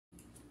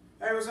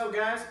Hey, what's up,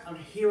 guys? I'm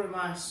here with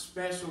my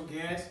special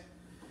guest.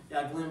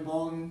 Got Glenn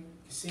Bolton,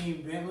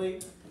 Kaseem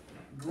Bentley.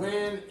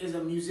 Glenn is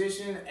a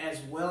musician as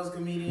well as a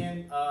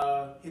comedian.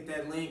 Hit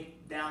that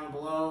link down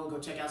below. Go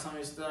check out some of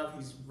his stuff.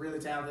 He's really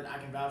talented. I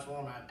can vouch for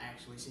him. I've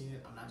actually seen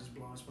it. I'm not just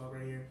blowing smoke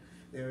right here.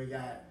 Then we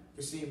got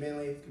Kaseem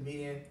Bentley,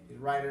 comedian, he's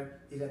a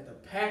writer. He's at the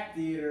Pack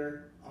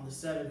Theater on the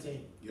 17th.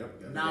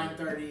 Yep.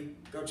 9:30.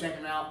 Go check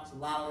him out. It's a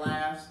lot of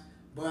laughs.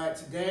 But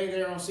today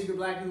they're on Secret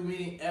Black People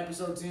Meeting,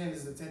 episode 10.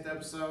 This is the 10th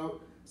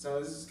episode. So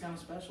this is kind of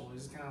special.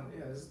 This is kind of,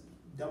 this is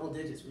double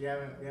digits. We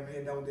haven't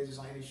hit double digits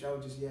on any show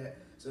just yet.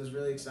 So it's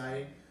really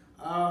exciting.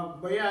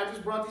 But yeah, I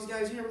just brought these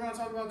guys here. We're going to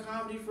talk about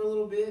comedy for a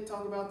little bit,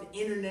 talk about the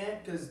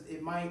internet, because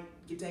it might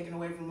get taken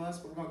away from us,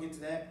 but we're going to get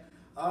to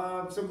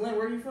that. So Glenn,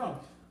 where are you from?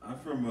 I'm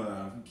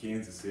from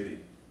Kansas City.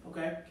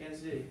 Okay,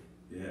 Kansas City.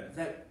 Yeah. Is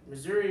that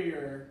Missouri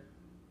or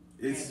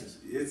Kansas?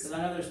 Because I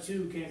know there's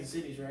two Kansas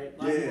cities, right?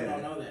 A lot of people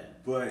don't know that.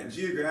 But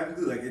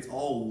geographically, like, it's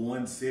all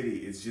one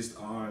city. It's just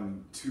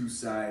on two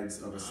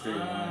sides of a state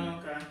line.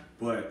 Okay.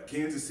 But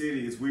Kansas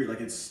City, it's weird.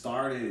 Like, it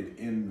started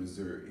in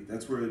Missouri.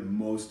 That's where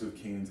most of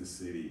Kansas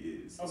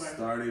City is. Okay. It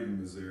started in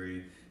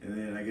Missouri. And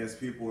then I guess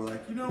people were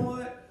like, you know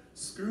what?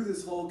 Screw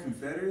this whole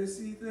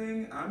Confederacy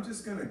thing. I'm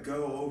just going to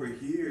go over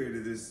here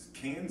to this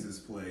Kansas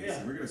place. Yeah.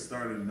 And we're going to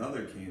start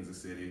another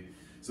Kansas City.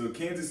 So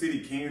Kansas City,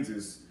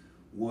 Kansas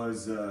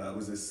was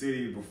a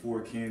city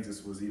before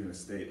Kansas was even a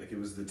state. Like, it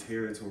was the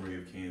territory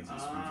of Kansas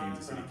when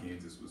Kansas City,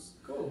 Kansas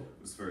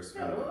was first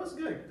Yeah, founded. well, that's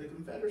good. The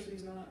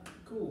Confederacy's not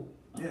cool.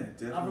 Yeah,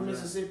 definitely. I'm from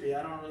Mississippi.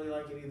 I don't really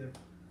like it either.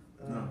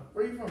 No.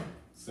 Where are you from?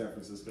 San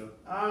Francisco.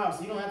 Ah,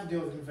 so you don't have to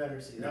deal with the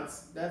Confederacy. No.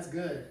 That's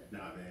good. Nah,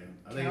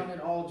 man. Count it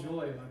all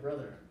joy, my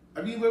brother.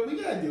 I mean, but we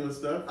gotta deal with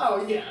stuff.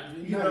 Oh yeah,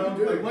 You know,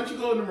 like once you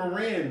go into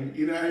Marin,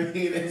 you know what I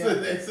mean?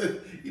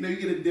 You know, you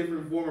get a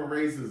different form of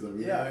racism.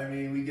 You know what I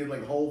mean? We get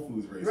like Whole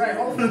Foods racism. Right,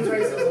 Whole Foods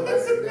racism.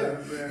 That's You know what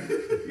I'm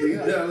saying? You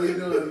know, we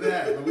doing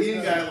that. But we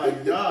ain't got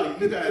like, y'all,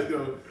 you guys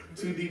go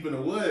too deep in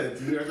the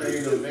woods. You know what I'm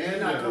saying? You're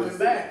not coming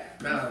back.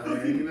 Nah,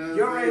 man. You know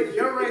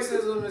your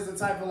racism is the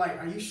type of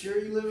like, are you sure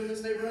you live in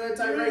this neighborhood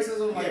type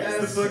racism? Like It's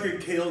that's the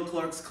fucking Kale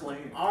Klux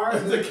Klan.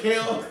 Ours the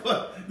Kale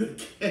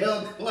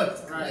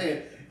Klux Klan.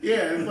 Right.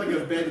 Yeah, it's like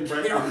a bed and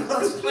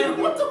breakfast.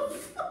 What the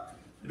fuck?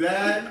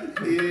 That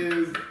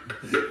is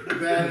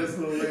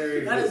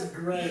hilarious. That is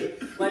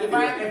great. Like if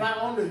I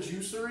owned a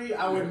juicery,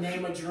 I would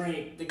name a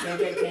drink the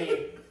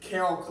KKK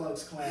Carol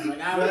Klux Klan.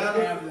 Like I would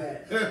have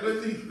that. That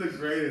was the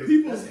greatest.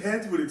 People's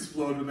heads would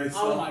explode when they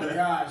saw Oh my that.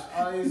 gosh!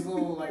 All these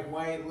little like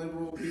white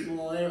liberal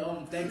people, they would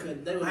I'm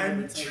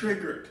never take it.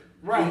 triggered.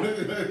 Right.